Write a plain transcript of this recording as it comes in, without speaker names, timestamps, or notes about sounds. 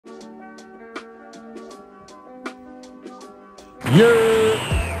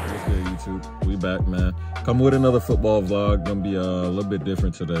Yeah! What's good, YouTube? We back, man. Coming with another football vlog. Gonna be a little bit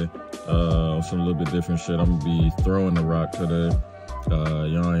different today. Some little bit different shit. I'm gonna be throwing the rock today.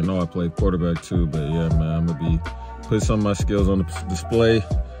 Y'all already know I play quarterback too, but yeah, man, I'm gonna be putting some of my skills on the display.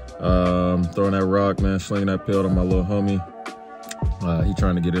 Throwing that rock, man, slinging that pill to my little homie. He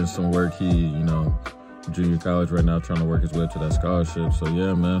trying to get in some work. He, junior college right now, trying to work his way up to that scholarship. So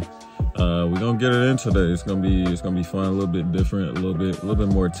yeah, man, we're gonna get it in today. It's gonna be fun, a little bit different, a little bit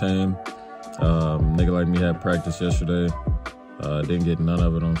more tame. Nigga like me had practice yesterday. Didn't get none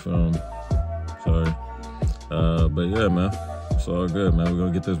of it on film. Sorry. But yeah, man, it's all good, man. We're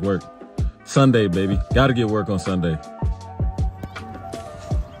gonna get this work. Sunday, baby. Gotta get work on Sunday.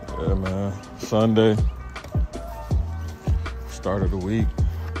 Yeah, man. Sunday. Start of the week.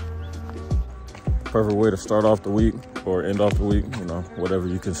 Perfect way to start off the week or end off the week, whatever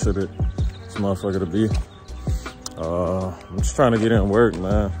you consider this motherfucker to be. I'm just trying to get in work,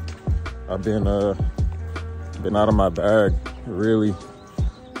 man. I've been out of my bag, really.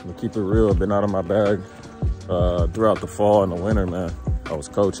 I'm gonna keep it real. I've been out of my bag throughout the fall and the winter, man. I was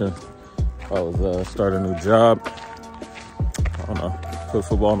coaching. I was starting a new job. I don't know, put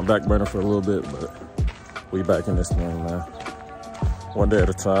football on the back burner for a little bit, but we back in this thing, man. One day at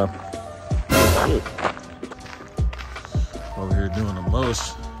a time. Over here doing the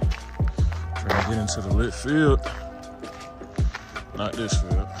most. Trying to get into the lit field. Not this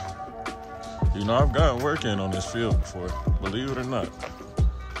field. I've gotten work in on this field before, believe it or not.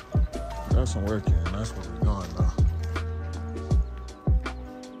 Got some work in, that's where we're going now.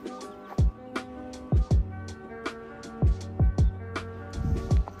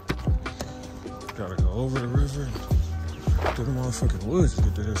 Gotta go over the river and through the motherfucking woods to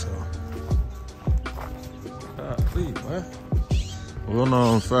get to this hole. Golly, man. Well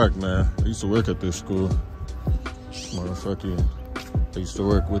known fact, man. I used to work at this school. Motherfucking, I used to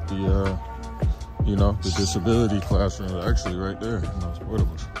work with the the disability classroom, actually right there in those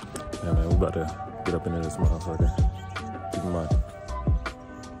portables. Yeah, man, we about to get up into this motherfucker. Keep in mind,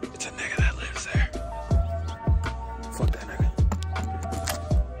 it's a nigga that lives there. Fuck that nigga.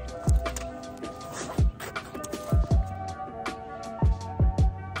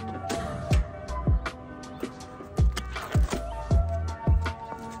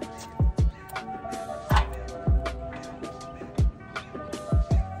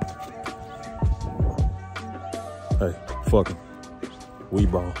 Hey, fuck him. We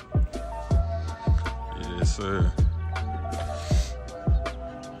ball. Yes, sir.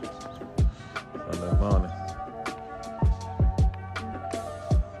 Sunday morning.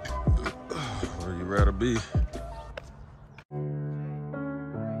 Where you rather be?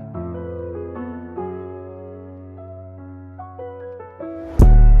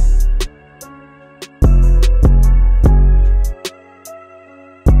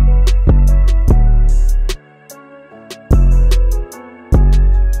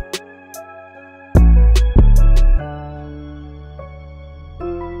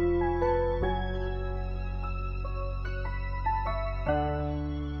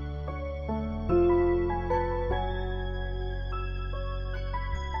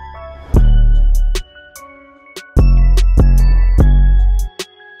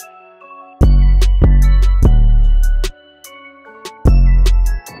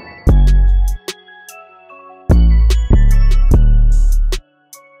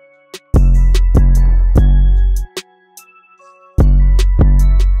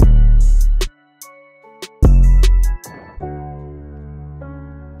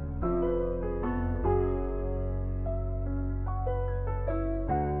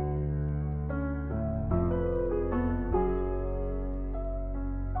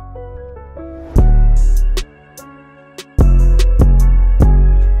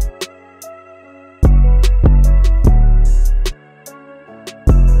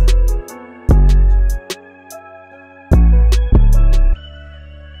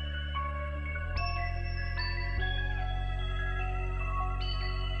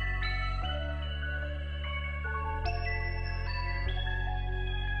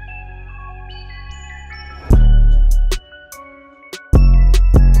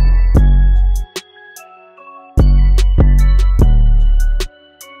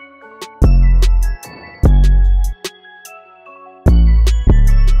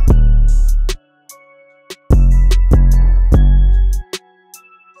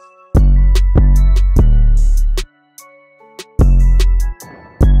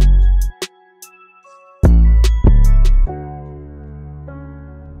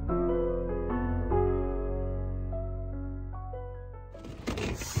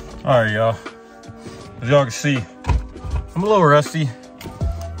 All right, y'all. As y'all can see, I'm a little rusty.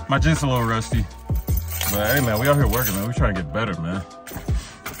 My gym's a little rusty. But hey, man, we out here working, man. We trying to get better, man.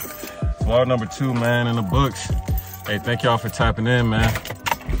 Vlog number 2, man, in the books. Hey, thank y'all for tapping in, man.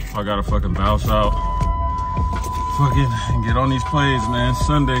 I gotta fucking bounce out. Fucking and get on these plays, man.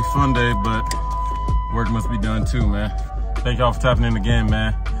 Sunday, fun day, but work must be done too, man. Thank y'all for tapping in again,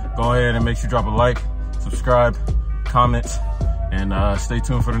 man. Go ahead and make sure you drop a like, subscribe, comment, and stay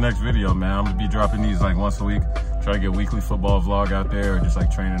tuned for the next video, man. I'm gonna be dropping these like once a week. Try to get a weekly football vlog out there, or just like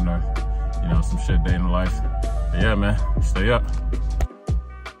training or, you know, some shit day in the life. But yeah, man, stay up.